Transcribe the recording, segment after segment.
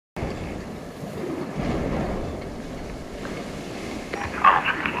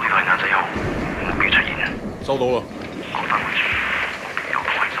收到啦。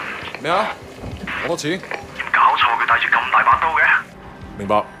咩啊？好多錢？搞錯，佢帶住咁大把刀嘅。明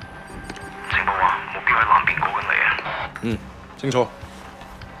白。情報話目標喺南邊過緊嚟啊。嗯，清楚。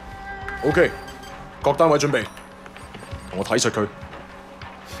OK， 各單位準備，同我睇實佢。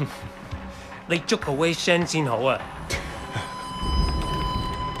你捉個 Wei Shen 先好啊。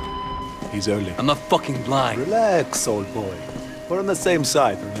He's only. I'm not fucking blind. Relax, old boy. We're on the same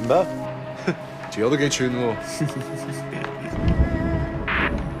side, remember? 條友都幾串喎。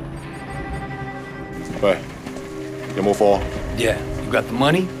喂，有冇貨 Yeah, you got the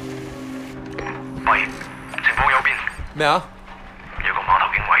money? 喂，情況右邊。咩啊？有個碼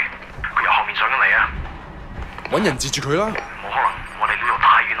頭警衛，佢由後面上緊嚟啊！揾人截住佢啦！冇可能，我哋呢度太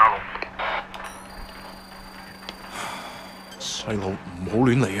遠啦，路。細路唔好亂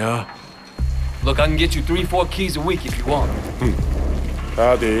嚟啊！ Look, I can get you 3-4 keys a week if you want. 睇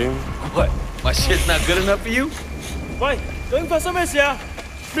下點。What? My shit's not good enough for you? 喂，究竟發生咩事啊？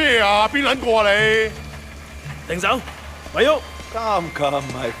咩啊？邊撚個啊你？停手，咪喐！ Come,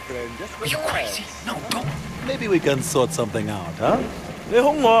 my friend. Are you crazy? No, don't. Maybe we can sort something out, huh? 你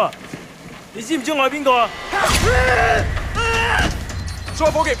兇我啊！你知唔知我係邊個啊？所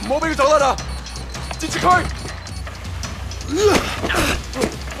有伙計唔好俾佢走得啦！截住佢！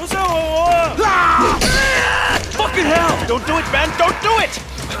好傷害我啊 ！Fucking hell! Don't do it, man! Don't do it!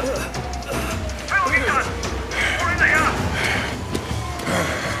 香港警察，我亂嚟啊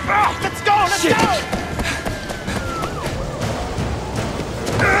Let's go! Let's go!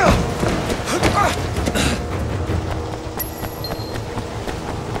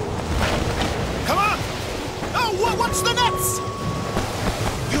 Come on! Oh, what's the nuts?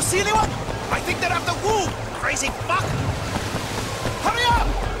 You see anyone? I think they're after Wu! Crazy fuck! Hurry up!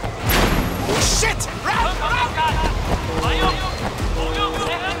 Oh shit! Run!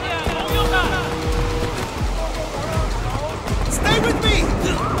 Stay with me!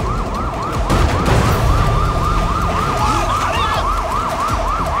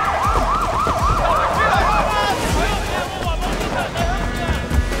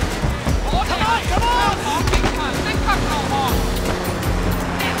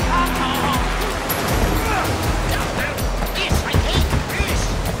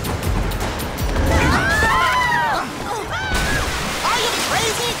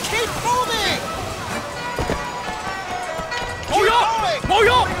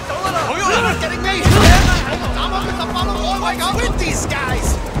 Getting me! With these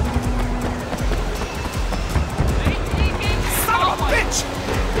guys! Son of a bitch!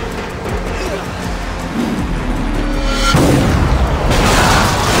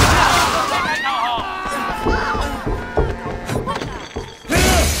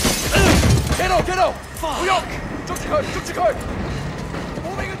 Kiddo！ 唔喐！捉住佢！捉住佢！唔好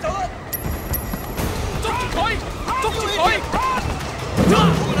俾佢走啦！捉住佢！捉住佢！捉住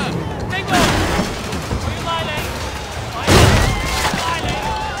啦！盯住！我要拉你！拉你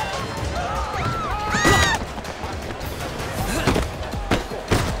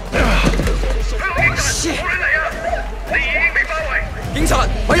！Shit！ 你已經被包圍！警察，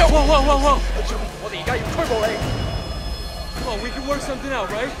咪喐！哇！我哋而家要拘捕你。Come on, we can work something out,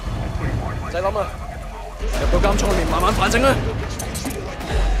 right? 唔使諗啦，入到監倉裏面慢慢反省啦。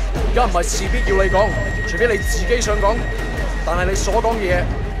而家唔係事必要你講，除非你自己想講。但係你所講嘅嘢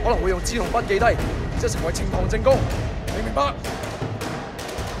可能會用紙同筆記低，即係成為呈堂證供。你明白？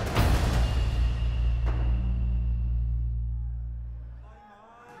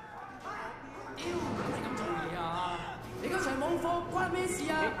你嗰場網課關咩事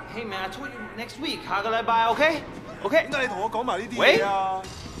啊 ？Hey man, I told you next week， 下個禮拜 OK？ 點解你同我講埋呢啲嘢啊？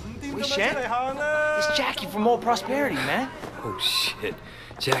 Wait, Shen? It's Jackie from More Prosperity, man. Oh shit,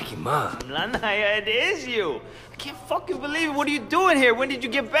 Jackie Ma. It is you. I can't fucking believe it. What are you doing here? When did you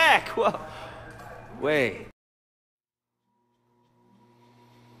get back? Well, wait.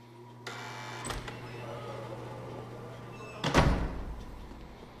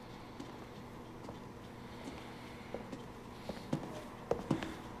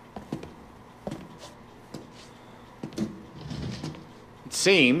 It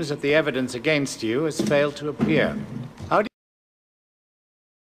seems that the evidence against you has failed to appear. How do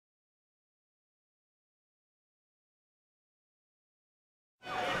you...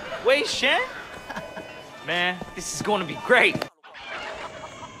 Wait, Shen? Man, this is going to be great.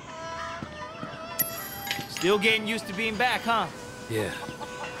 Still getting used to being back, huh? Yeah.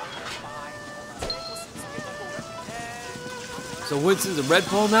 So Winston's a red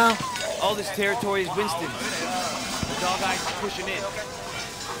pole now? All this territory is Winston's. The dog eyes is pushing in.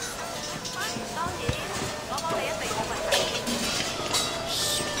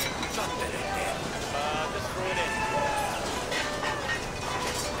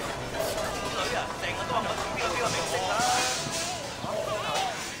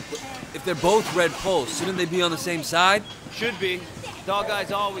 If they're both Red Poles, shouldn't they be on the same side? Should be. Dog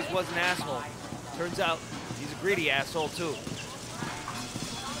Eyes always was an asshole. Turns out, he's a greedy asshole, too.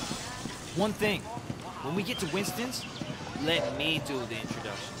 One thing. When we get to Winston's, let me do the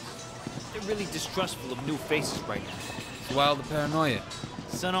introductions. They're really distrustful of new faces right now. It's wild the paranoia.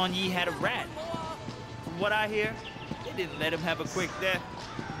 Sun On Yee had a rat. From what I hear, they didn't let him have a quick death.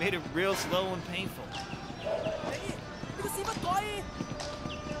 Made it real slow and painful.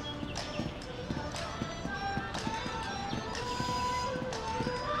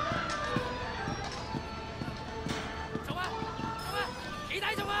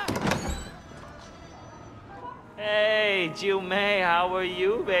 Hey, Jiu Mei, how are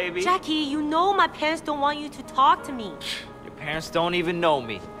you, baby? Jackie, you know my parents don't want you to talk to me. Your parents don't even know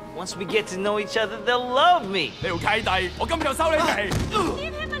me. Once we get to know each other, they'll love me. 你條契弟，我今日就收你皮。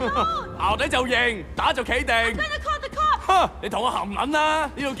Leave him alone! 淆底就認，打就企定。I'm gonna call the cops! 哼！你同我含撚啦！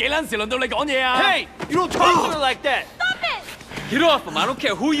呢度幾撚時輪到你講嘢啊 Hey, you don't talk to her like that. Stop it! Get off him! I don't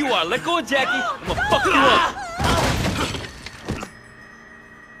care who you are. Let go of Jackie. I'm gonna fuck you up.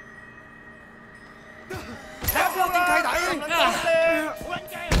 睇下邊個點契弟？好撚驚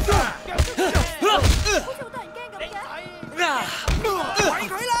啊！好似好多人驚咁嘅。毀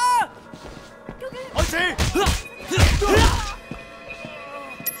佢啦！開始！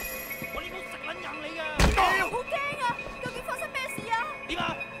我呢鋪食撚硬你㗎！好驚啊！究竟發生咩事啊？點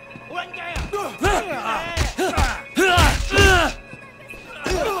啊？好撚驚啊！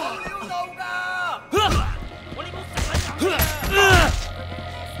撩到㗎！我呢鋪食撚硬你㗎！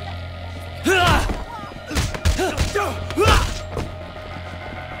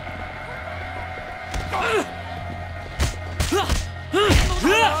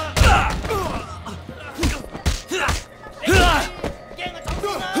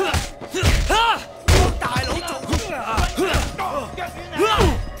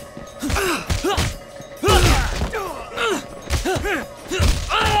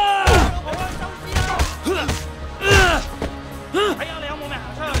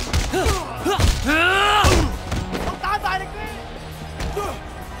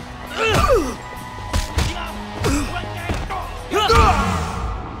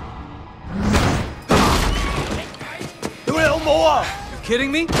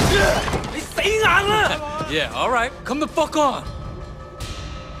 Kidding me? 你死硬啦 ！Yeah, all right. Come the fuck on.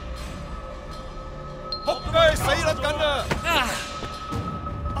 仆街死撚緊啊！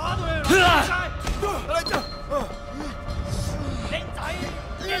打到你爛晒！你真靚仔，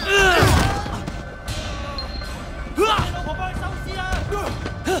你老婆幫你收屍啦！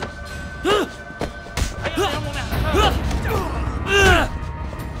睇下你有冇命行啊！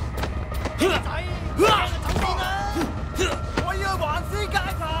靚仔，走先啦！ 我要還屍街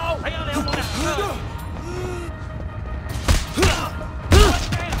頭，睇下你有冇人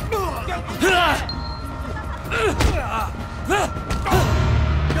啊！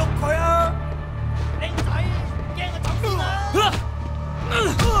喐佢啊！靚仔，驚啊走先啦！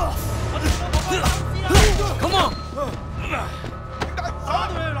我哋幫我收屍啦 Come on！ 打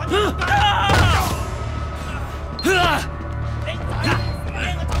到你撚嘢！靚仔，驚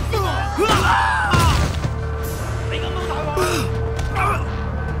啊走先啦！ 你咁冇大鑊！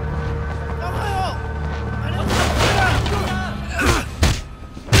有咩喎？係你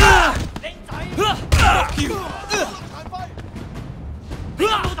靚仔，fuck you！ 大輝，你咁冇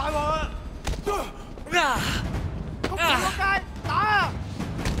大鑊啊！公園嗰街打啊！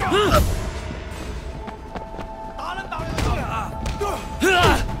打撚爆你個頭啊！係啊！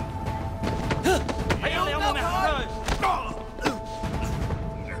你有冇命行出去？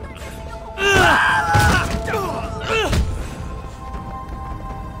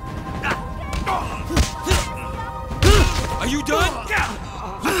 Are you done?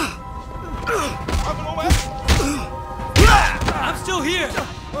 I'm still here.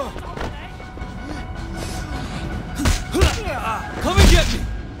 Come and get me.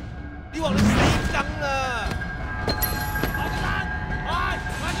 你話你死梗啊！開個單，開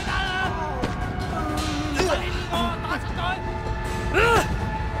個單啊！你打出佢！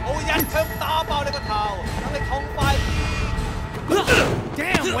我會一槍打爆你個頭，等你痛快啲。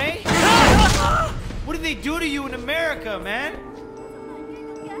 Damn, Wayne! What did they do to you in America, man?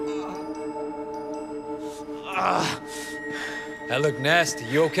 That looked nasty.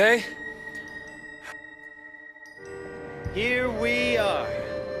 You okay? Here we are.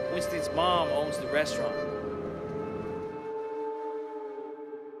 Winston's mom owns the restaurant.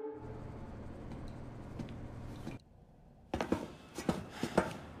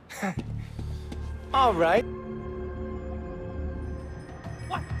 All right.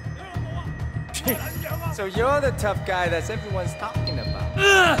 So you're the tough guy that everyone's talking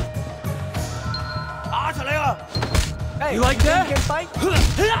about. You like that?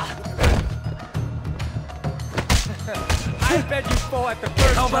 I bet you fall at the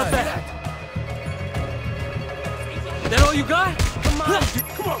first How about that? That all you got? Come on.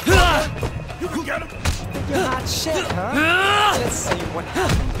 You can get him. You're hot shit, huh? Let's see what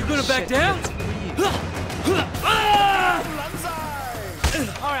happens. You gonna back down?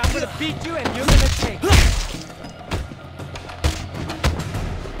 Alright, I'm gonna beat you and you're gonna take.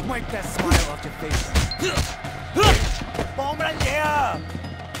 Wipe that smile off your face. 幫乜撚嘢啊？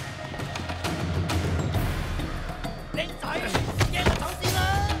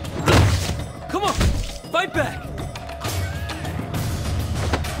 Come on, fight back.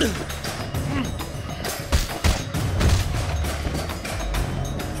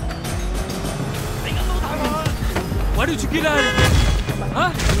 Why did you get out of here?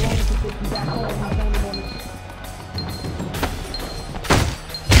 Huh?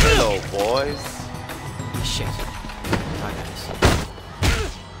 Hello, boys. Shit. I got this.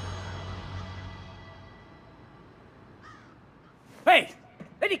 Hey!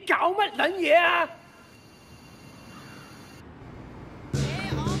 你哋搞乜撚嘢啊？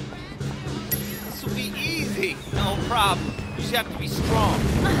 This will be easy. No problem. You just have to be strong.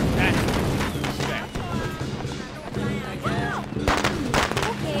 That's respect.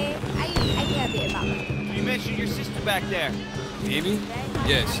 Okay, I care a bit about it. You mentioned your sister back there. Phoebe?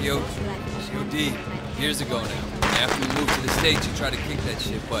 Yeah, she OD'd years ago now. After we moved to the States, she tried to kick that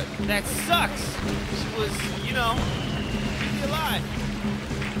shit, but... That sucks. She was, you know, really alive.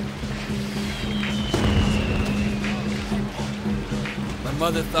 My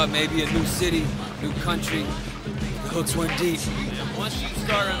mother thought maybe a new city, new country. The hooks went deep. And once you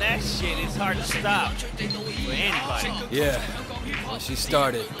start on that shit, it's hard to stop. For anybody. Yeah, well, she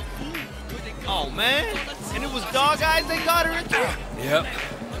started. Oh, man. And it was dog eyes they got her into? Yep.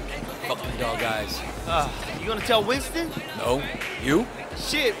 Fucking dog eyes. You gonna tell Winston? No? You?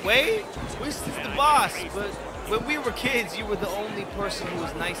 Shit, Wade. Winston's the boss, but when we were kids, you were the only person who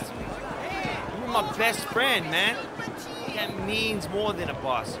was nice to me. You were my best friend, man. That means more than a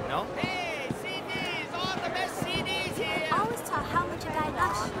boss, you know? I always tell how much a guy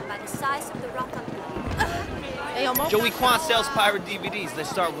loves you by the size of the rock on the Joey Kwan sells pirate DVDs. Let's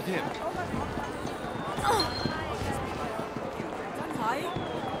start with him.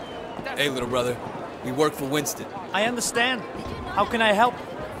 Hey, little brother. We work for Winston. I understand. How can I help?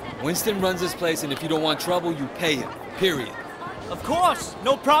 Winston runs this place, and if you don't want trouble, you pay him. Period. Of course,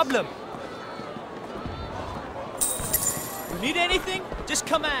 no problem. You need anything? Just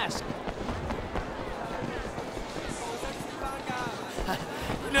come ask.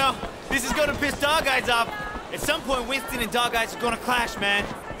 You know, this is gonna piss Dog Eyes off. At some point, Winston and Dog Eyes are gonna clash, man.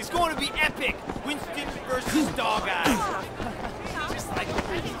 It's going to be epic. Winston versus Dog Eyes. Just like the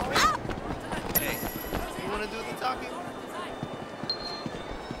movie. Hey, you wanna do the talking?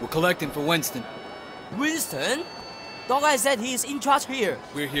 We're collecting for Winston. Winston? Dog Eye said he's in charge here.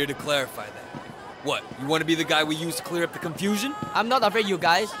 We're here to clarify that. What, you want to be the guy we use to clear up the confusion? I'm not afraid, you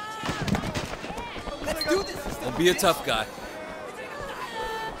guys. Let's do this. Don't be a tough guy.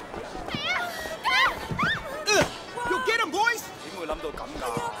 You get him, boys! Do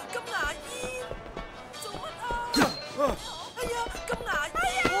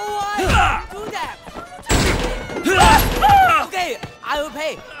that. Okay, I will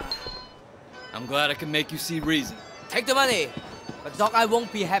pay. I'm glad I can make you see reason. Take the money, but Dog Eye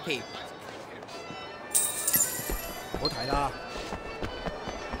won't be happy.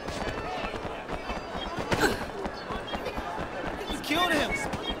 You killed him.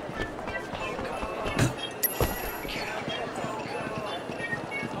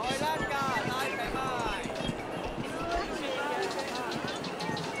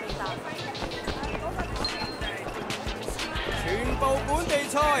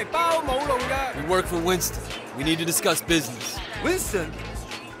 We work for Winston. We need to discuss business. Winston?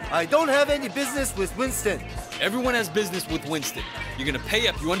 I don't have any business with Winston. Everyone has business with Winston. You're gonna pay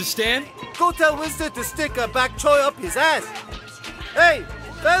up, you understand? Go tell Winston to stick a back choy up his ass. Hey,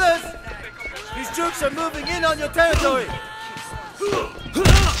 fellas! These troops are moving in on your territory.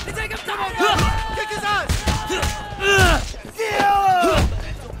 Kick his ass!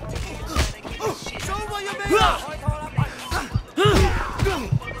 Show him what you made of!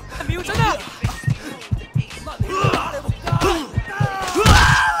 瞄準啦！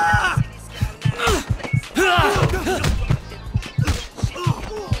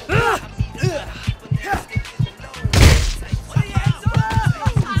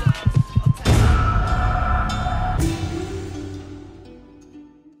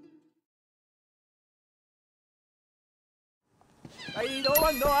 第二度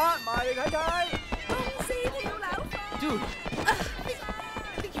搵到啊，埋嚟睇睇。公司 Dude, I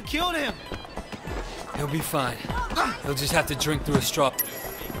think you killed him. He'll be fine. He'll just have to drink through a straw.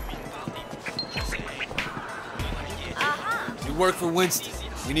 You work for Winston.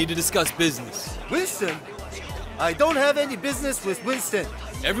 We need to discuss business. Winston? I don't have any business with Winston.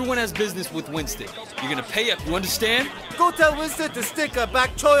 Everyone has business with Winston. You're gonna pay up, you understand? Go tell Winston to stick a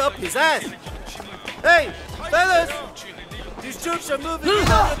back choy up his ass. Hey, fellas! These troops are moving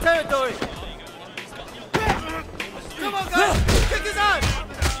in on your territory. Come on, guys! Kick his ass!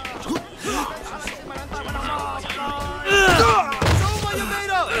 Show him what you're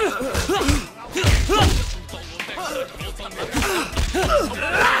made of!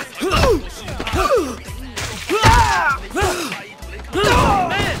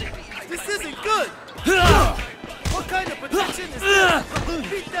 Man, this isn't good! What kind of protection is this?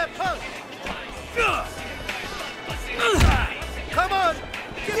 Beat that punk! Come on!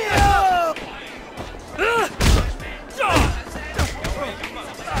 Get back up!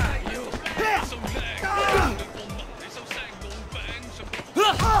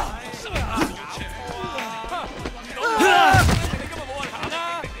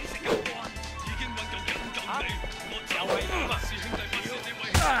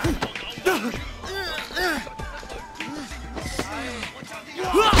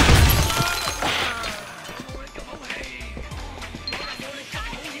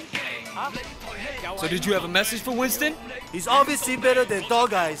 So did you have a message for Winston? He's obviously better than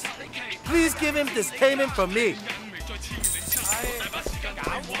Dog Eyes. Please give him this payment from me.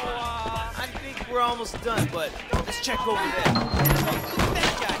 I think we're almost done, but let's check over there. Look at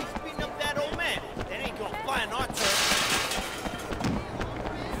that guy. He's beating up that old man. That ain't gonna fly in our turn.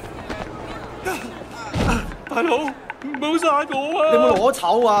 大佬，唔好殺我啊！你有冇攞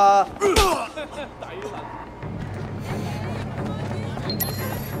籌啊？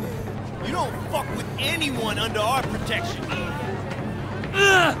 You don't fuck with anyone under our protection.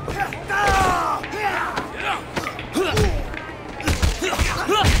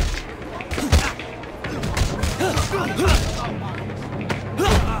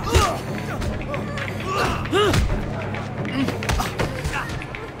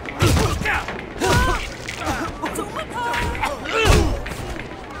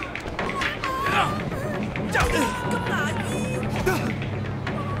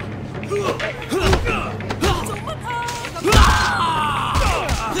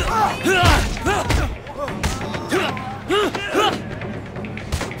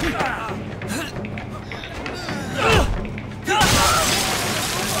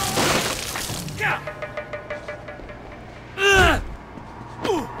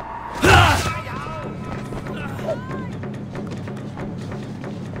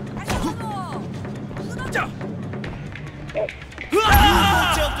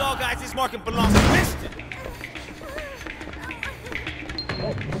 Tell Dog Eyes this market belongs to Winston.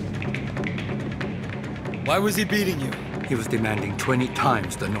 Why was he beating you? He was demanding 20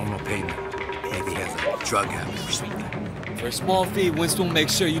 times the normal payment. Maybe he has a drug habit or something. For a small fee, Winston will make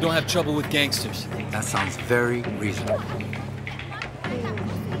sure you don't have trouble with gangsters. That sounds very reasonable.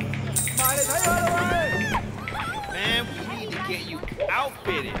 Man, we need to get you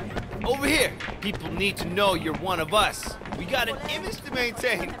outfitted. Over here, people need to know you're one of us. We got an image to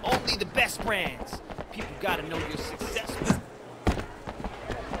maintain, only the best brands. People gotta know you're successful.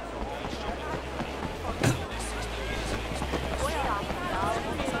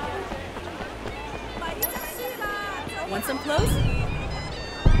 Want some clothes?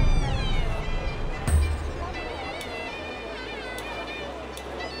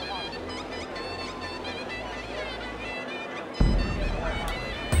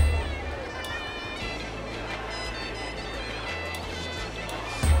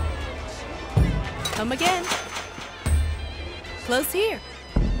 Come again. Close here.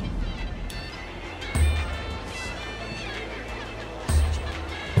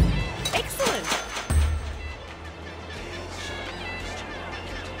 Excellent.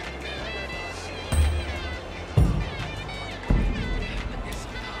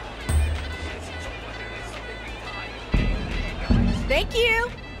 Thank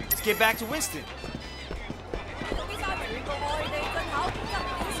you. Let's get back to Winston.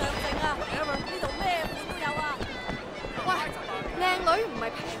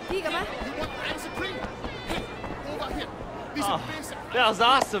 Oh, that was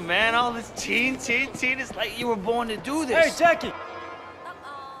awesome, man. All this teen. It's like you were born to do this. Hey, Jackie,